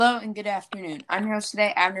Hello and good afternoon. I'm your host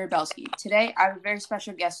today, Abner Belsky. Today, I have a very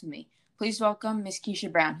special guest with me. Please welcome Miss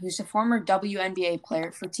Keisha Brown, who's a former WNBA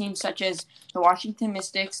player for teams such as the Washington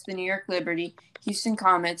Mystics, the New York Liberty, Houston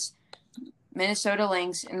Comets, Minnesota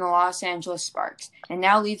Lynx, and the Los Angeles Sparks, and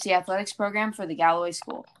now leads the athletics program for the Galloway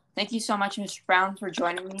School. Thank you so much, Ms. Brown, for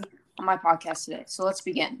joining me on my podcast today. So let's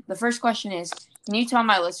begin. The first question is, can you tell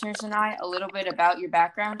my listeners and I a little bit about your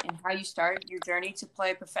background and how you started your journey to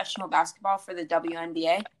play professional basketball for the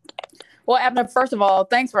WNBA? Well, Abner, first of all,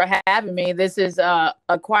 thanks for having me. This is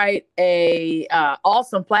quite a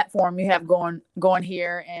awesome platform you have going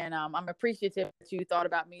here, and I'm appreciative that you thought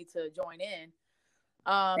about me to join in.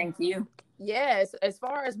 Thank you. Yes, as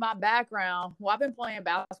far as my background, well, I've been playing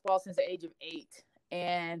basketball since the age of 8,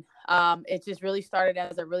 and it just really started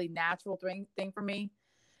as a really natural thing for me.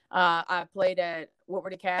 I played at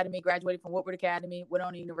Woodward Academy, graduated from Woodward Academy, went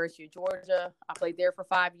on to University of Georgia. I played there for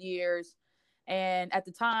 5 years. And at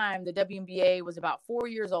the time, the WNBA was about 4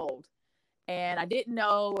 years old. And I didn't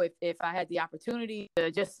know if I had the opportunity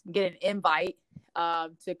to just get an invite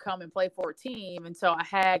to come and play for a team. And so I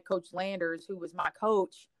had Coach Landers, who was my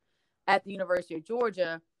coach at the University of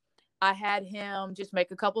Georgia. I had him just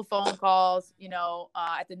make a couple of phone calls,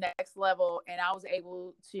 at the next level. And I was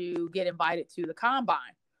able to get invited to the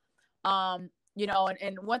combine. And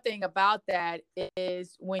one thing about that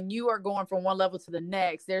is when you are going from one level to the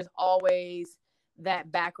next, there's always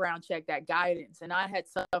that background check, that guidance. And I had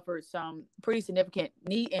suffered some pretty significant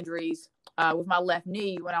knee injuries with my left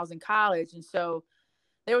knee when I was in college. And so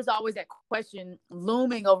there was always that question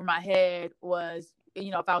looming over my head was,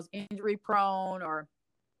 if I was injury prone or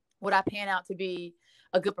would I pan out to be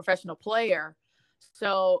a good professional player?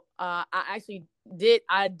 So I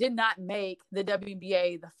did not make the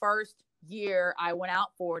WNBA the first year I went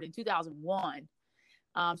out for it in 2001.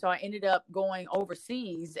 So I ended up going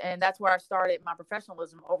overseas, and that's where I started my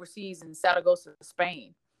professionalism overseas in Zaragoza,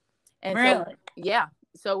 Spain. And really?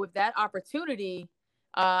 So with that opportunity,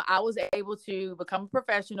 I was able to become a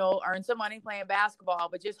professional, earn some money playing basketball,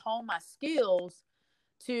 but just hone my skills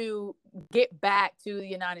to get back to the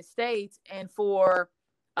United States and for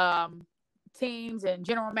teams and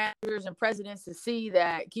general managers and presidents to see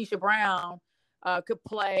that Keisha Brown could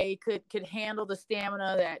play, could handle the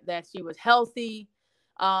stamina, that she was healthy.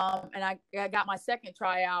 And I got my second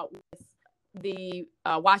tryout with the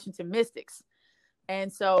Washington Mystics.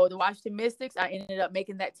 And so the Washington Mystics, I ended up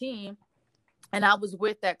making that team. And I was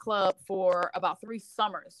with that club for about 3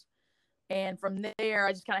 summers. And from there,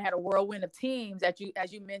 I just kind of had a whirlwind of teams, as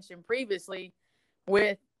you mentioned previously,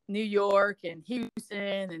 with New York and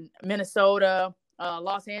Houston and Minnesota,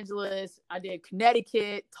 Los Angeles. I did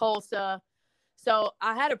Connecticut, Tulsa. So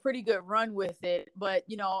I had a pretty good run with it. But,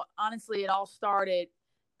 honestly, it all started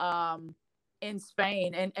in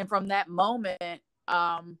Spain. And from that moment,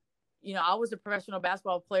 I was a professional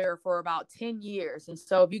basketball player for about 10 years. And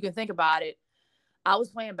so if you can think about it, I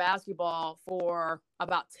was playing basketball for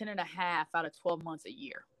about 10 and a half out of 12 months a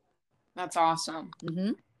year. That's awesome.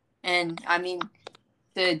 Mm-hmm. And I mean,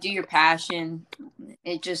 to do your passion,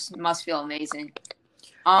 it just must feel amazing.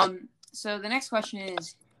 So the next question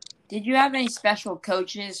is, did you have any special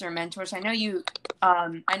coaches or mentors? I know you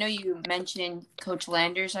mentioned Coach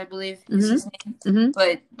Landers, I believe is his name,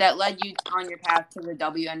 but that led you on your path to the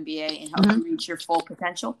WNBA and helped you reach your full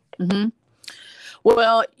potential. Mm-hmm.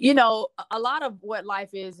 Well, a lot of what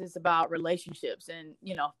life is about relationships, and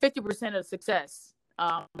 50% of success.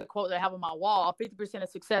 The quote that I have on my wall: 50% of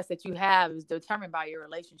success that you have is determined by your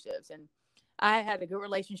relationships. And I had a good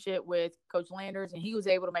relationship with Coach Landers, and he was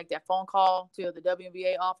able to make that phone call to the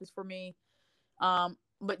WNBA office for me.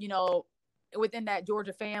 But within that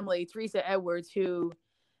Georgia family, Teresa Edwards, who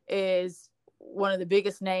is one of the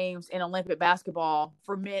biggest names in Olympic basketball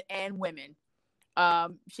for men and women.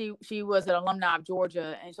 She was an alumni of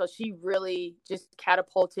Georgia. And so she really just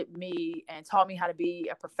catapulted me and taught me how to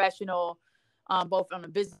be a professional, both on the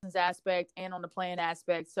business aspect and on the playing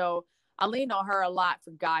aspect. So I leaned on her a lot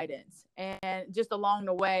for guidance. And just along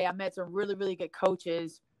the way, I met some really, really good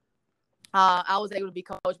coaches. I was able to be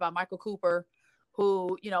coached by Michael Cooper,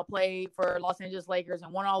 who, played for Los Angeles Lakers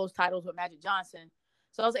and won all those titles with Magic Johnson.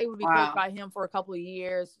 So I was able to be coached by him for a couple of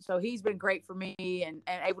years. So he's been great for me, and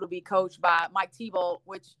able to be coached by Mike Thibault,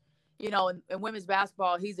 which, in women's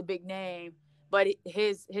basketball, he's a big name. But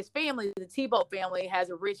his family, the Thibault family, has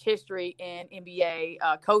a rich history in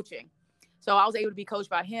NBA coaching. So I was able to be coached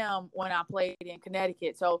by him when I played in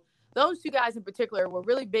Connecticut. So those two guys in particular were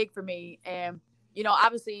really big for me. And,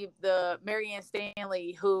 obviously the Marianne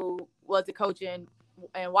Stanley, who was the coach in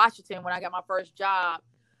Washington when I got my first job,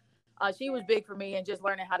 she was big for me, and just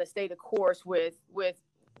learning how to stay the course with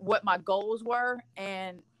what my goals were.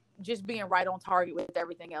 And just being right on target with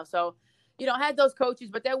everything else. So, had those coaches,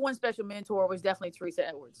 but that one special mentor was definitely Teresa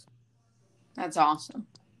Edwards. That's awesome.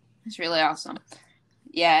 It's really awesome.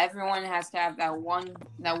 Yeah, everyone has to have that one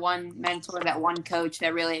mentor, that one coach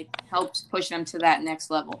that really helps push them to that next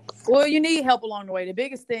level. Well, you need help along the way. The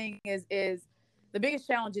biggest thing is the biggest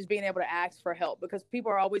challenge is being able to ask for help, because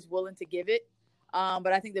people are always willing to give it.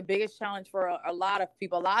 But I think the biggest challenge for a lot of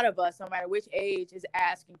people, a lot of us, no matter which age, is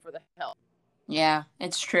asking for the help. Yeah,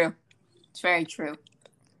 it's true. It's very true.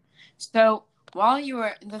 So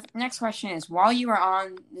the next question is, while you were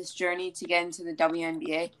on this journey to get into the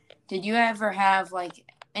WNBA, did you ever have like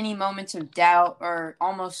any moments of doubt or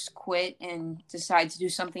almost quit and decide to do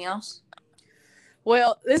something else?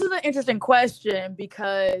 Well, this is an interesting question,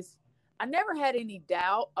 because I never had any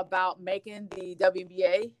doubt about making the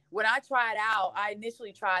WNBA. When I tried out, I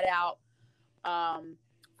initially tried out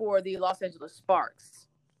for the Los Angeles Sparks,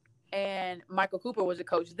 and Michael Cooper was a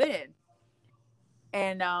coach then.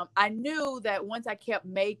 And I knew that once I kept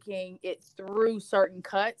making it through certain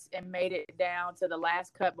cuts and made it down to the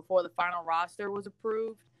last cut before the final roster was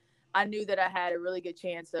approved, I knew that I had a really good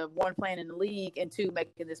chance of, one, playing in the league, and two,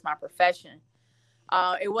 making this my profession.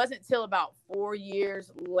 It wasn't until about 4 years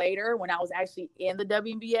later, when I was actually in the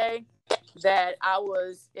WNBA, that I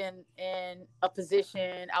was in a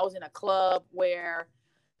position, I was in a club where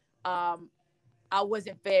I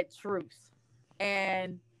wasn't fed truth.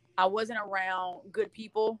 And I wasn't around good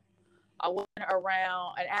people. I wasn't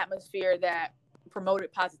around an atmosphere that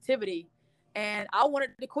promoted positivity, and I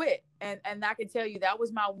wanted to quit. And I can tell you that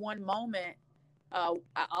was my one moment.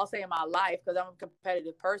 I'll say in my life, because I'm a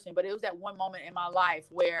competitive person, but it was that one moment in my life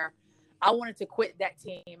where I wanted to quit that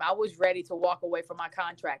team. I was ready to walk away from my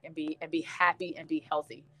contract and be happy and be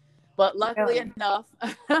healthy. But luckily enough,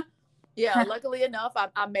 luckily enough,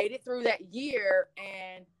 I made it through that year,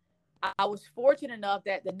 and I was fortunate enough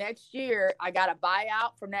that the next year I got a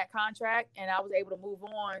buyout from that contract, and I was able to move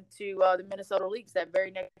on to the Minnesota Lynx that very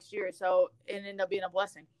next year. So it ended up being a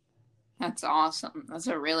blessing. That's awesome. That's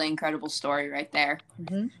a really incredible story right there.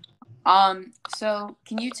 Mm-hmm. So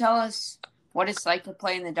can you tell us what it's like to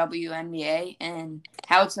play in the WNBA and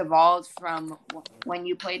how it's evolved from when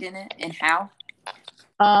you played in it, and how?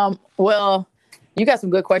 Well, you got some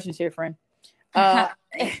good questions here, friend.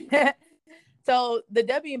 So the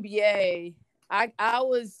WNBA, I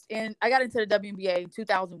got into the WNBA in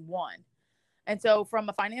 2001. And so from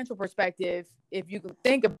a financial perspective, if you can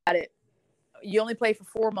think about it, you only play for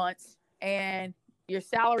 4 months, and your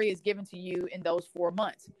salary is given to you in those 4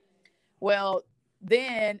 months. Well,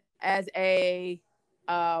 then as a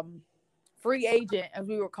free agent, as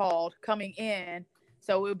we were called, coming in,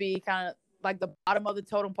 so it would be kind of like the bottom of the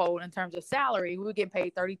totem pole in terms of salary, we would get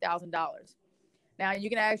paid $30,000. Now, you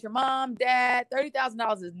can ask your mom, dad,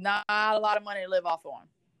 $30,000 is not a lot of money to live off on.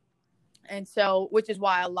 And so, which is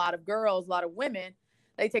why a lot of girls, a lot of women,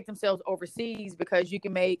 they take themselves overseas, because you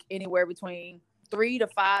can make anywhere between 3 to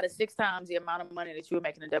 5 to 6 times the amount of money that you would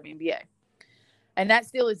make in the WNBA. And that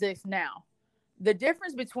still exists now. The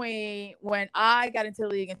difference between when I got into the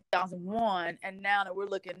league in 2001 and now that we're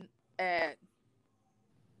looking at,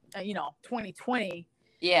 2020,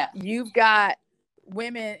 you've got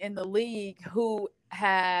women in the league who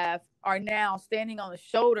are now standing on the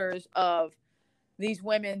shoulders of these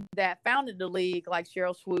women that founded the league, like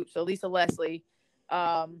Cheryl Swoops, Lisa Leslie,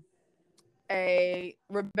 a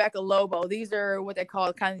Rebecca Lobo. These are what they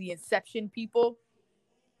call kind of the inception people.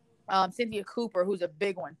 Cynthia Cooper, who's a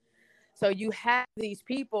big one. So you have these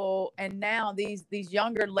people, and now these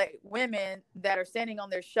younger women that are standing on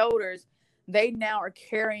their shoulders, they now are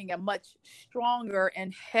carrying a much stronger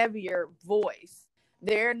and heavier voice.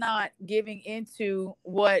 They're not giving into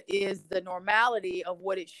what is the normality of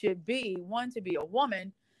what it should be. One, to be a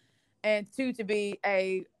woman, and two, to be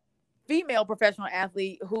a female professional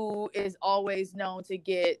athlete who is always known to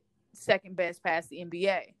get second best past the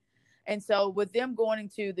NBA. And so with them going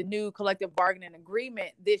into the new collective bargaining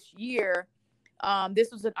agreement this year,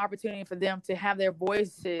 this was an opportunity for them to have their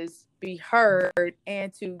voices be heard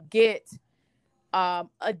and to get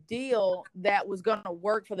a deal that was going to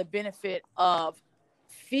work for the benefit of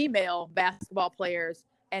female basketball players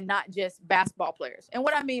and not just basketball players. And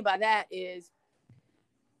what I mean by that is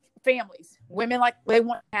families. Women, like, they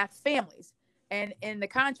want to have families. And in the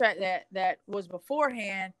contract that was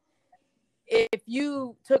beforehand, if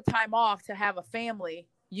you took time off to have a family,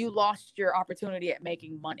 you lost your opportunity at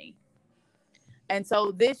making money. And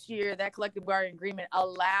so this year, that collective bargaining agreement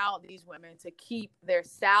allowed these women to keep their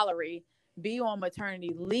salary, be on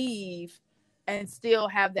maternity leave, and still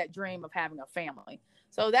have that dream of having a family.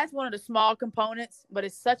 So that's one of the small components, but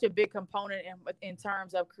it's such a big component in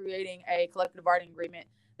terms of creating a collective bargaining agreement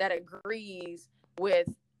that agrees with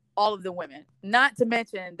all of the women. Not to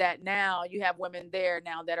mention that now you have women there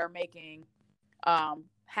now that are making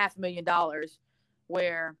 $500,000,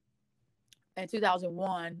 where in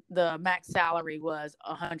 2001 the max salary was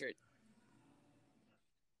 100.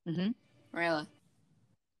 Mm-hmm. Really?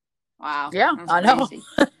 Wow. Yeah, That's I know. crazy.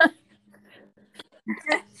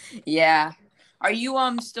 Yeah. Are you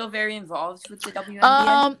still very involved with the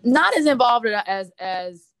WNBA? Not as involved as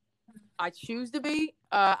I choose to be.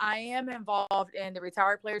 I am involved in the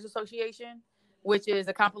Retired Players Association, which is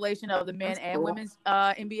a compilation of the men and women's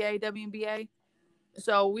NBA, WNBA.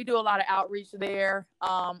 So we do a lot of outreach there.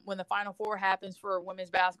 When the Final Four happens for women's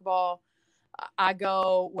basketball, I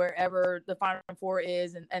go wherever the Final Four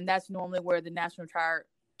is, and that's normally where the National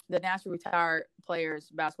Retired Players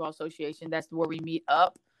Basketball Association. That's where we meet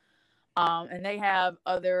up. And they have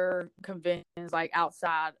other conventions like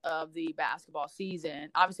outside of the basketball season.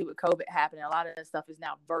 Obviously, with COVID happening, a lot of that stuff is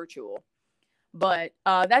now virtual. But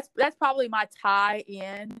that's probably my tie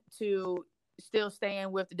in to still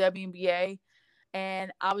staying with the WNBA,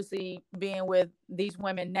 and obviously being with these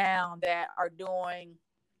women now that are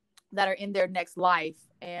in their next life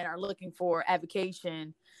and are looking for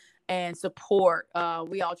avocation and support.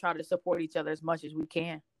 We all try to support each other as much as we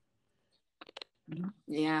can.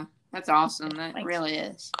 Yeah, that's awesome. That Thanks. really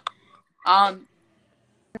is.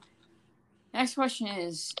 Next question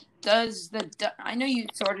is, I know you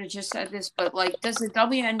sort of just said this, but like, does the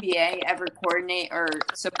WNBA ever coordinate or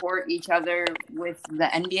support each other with the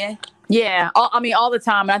NBA? Yeah, all the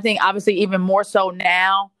time. And I think obviously even more so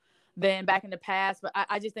now than back in the past. But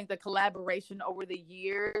I just think the collaboration over the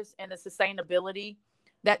years and the sustainability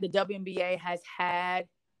that the WNBA has had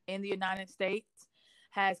in the United States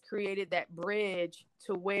has created that bridge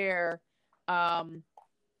to where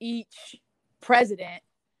each president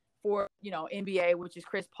for NBA, which is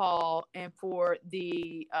Chris Paul, and for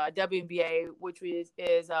the WNBA, which is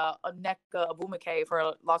Nneka Ogwumike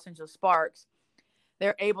for Los Angeles Sparks,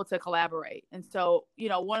 they're able to collaborate. And so,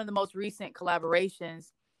 one of the most recent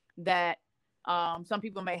collaborations that some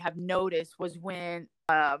people may have noticed was when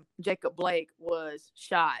Jacob Blake was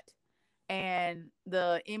shot. And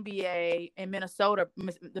the NBA in Minnesota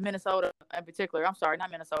in particular,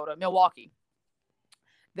 Milwaukee,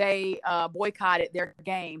 they boycotted their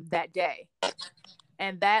game that day.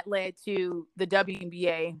 And that led to the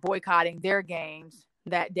WNBA boycotting their games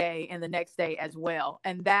that day and the next day as well.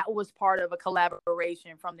 And that was part of a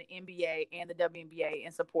collaboration from the NBA and the WNBA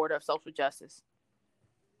in support of social justice.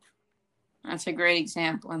 That's a great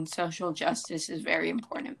example. And social justice is very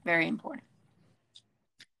important. Very important.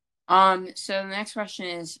 So the next question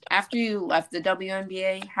is, after you left the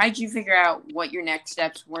WNBA, how did you figure out what your next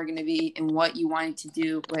steps were going to be and what you wanted to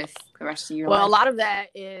do with the rest of your life? Well, a lot of that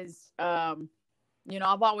is, I've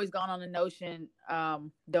always gone on the notion,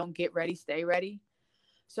 don't get ready, stay ready.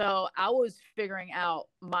 So I was figuring out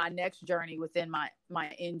my next journey within my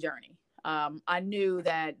end journey. I knew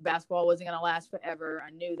that basketball wasn't going to last forever.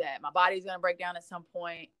 I knew that my body's going to break down at some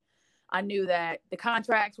point. I knew that the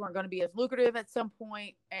contracts weren't going to be as lucrative at some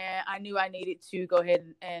point, and I knew I needed to go ahead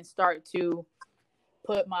and start to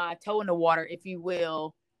put my toe in the water, if you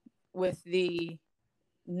will, with the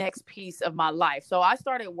next piece of my life. So I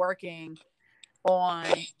started working on,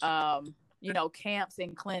 camps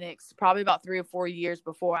and clinics probably about 3 or 4 years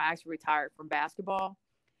before I actually retired from basketball.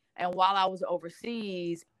 And while I was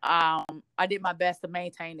overseas, I did my best to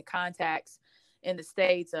maintain the contacts in the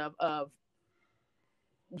States of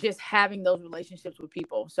just having those relationships with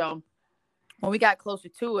people. So when we got closer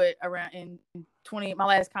to it around my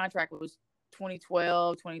last contract was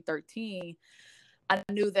 2012, 2013, I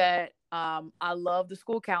knew that I love the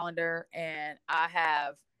school calendar and I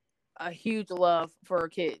have a huge love for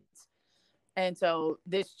kids. And so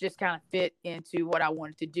this just kind of fit into what I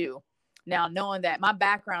wanted to do. Now, knowing that my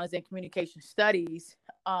background is in communication studies,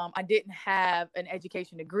 I didn't have an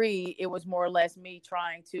education degree. It was more or less me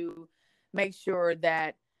trying to make sure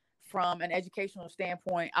that from an educational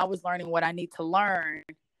standpoint, I was learning what I need to learn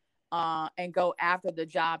and go after the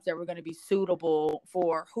jobs that were going to be suitable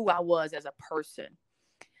for who I was as a person.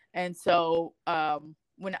 And so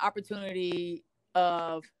when the opportunity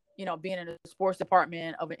of, being in the sports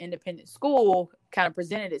department of an independent school kind of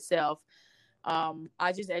presented itself,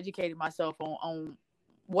 I just educated myself on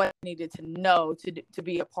what I needed to know to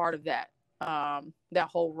be a part of that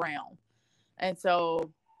whole realm. And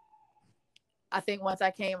so I think once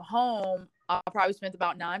I came home, I probably spent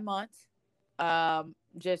about 9 months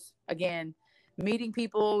just, again, meeting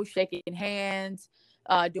people, shaking hands,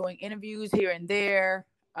 doing interviews here and there,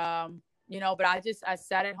 but I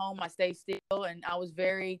sat at home, I stayed still, and I was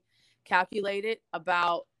very calculated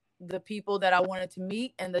about the people that I wanted to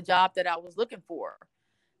meet and the job that I was looking for.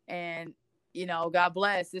 And, God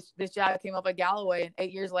bless. This job came up at Galloway, and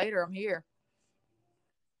 8 years later, I'm here.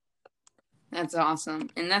 That's awesome.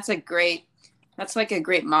 And that's like a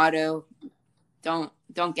great motto.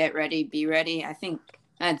 Don't get ready, be ready. I think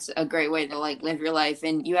that's a great way to like live your life.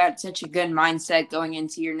 And you had such a good mindset going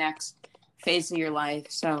into your next phase of your life.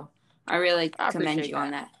 So I really commend you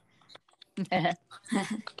on that.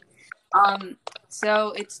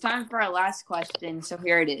 So it's time for our last question. So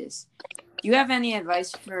here it is. Do you have any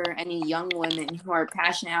advice for any young women who are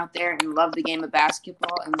passionate out there and love the game of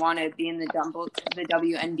basketball and want to be in the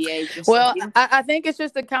WNBA? Well, I think it's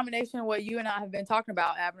just a combination of what you and I have been talking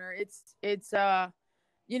about, Abner. It's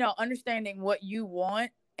understanding what you want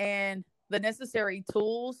and the necessary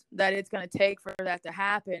tools that it's going to take for that to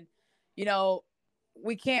happen.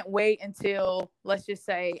 We can't wait until, let's just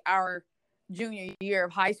say, our junior year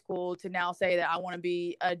of high school to now say that I want to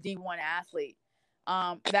be a D1 athlete.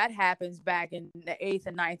 That happens back in the 8th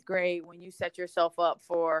and 9th grade when you set yourself up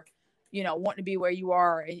for, wanting to be where you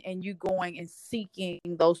are and you going and seeking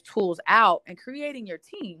those tools out and creating your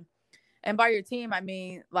team. And by your team, I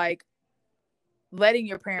mean, like, letting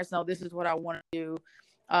your parents know this is what I want to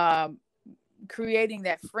do. Creating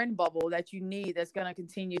that friend bubble that you need that's going to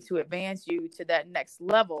continue to advance you to that next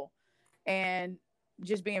level. And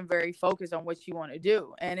just being very focused on what you want to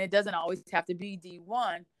do. And it doesn't always have to be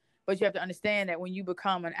D1. But you have to understand that when you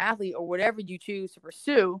become an athlete or whatever you choose to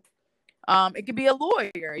pursue, it could be a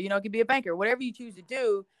lawyer, it could be a banker, whatever you choose to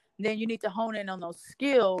do, then you need to hone in on those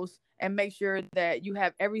skills and make sure that you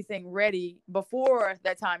have everything ready before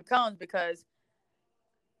that time comes, because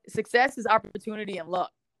success is opportunity and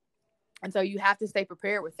luck. And so you have to stay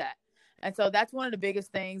prepared with that. And so that's one of the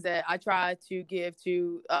biggest things that I try to give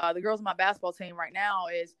to the girls on my basketball team right now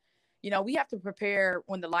is, we have to prepare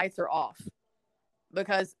when the lights are off,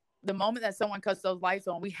 because the moment that someone cuts those lights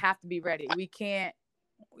on, we have to be ready. We can't,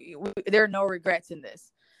 there are no regrets in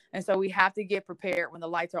this. And so we have to get prepared when the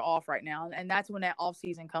lights are off right now. And that's when that off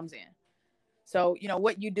season comes in. So,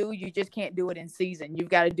 what you do, you just can't do it in season.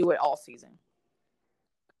 You've got to do it all season.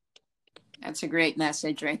 That's a great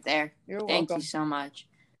message right there. You're welcome. Thank you so much.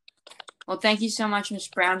 Well, thank you so much, Ms.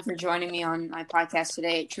 Brown, for joining me on my podcast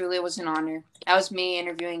today. It truly was an honor. That was me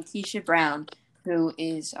interviewing Keisha Brown, who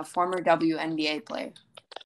is a former WNBA player.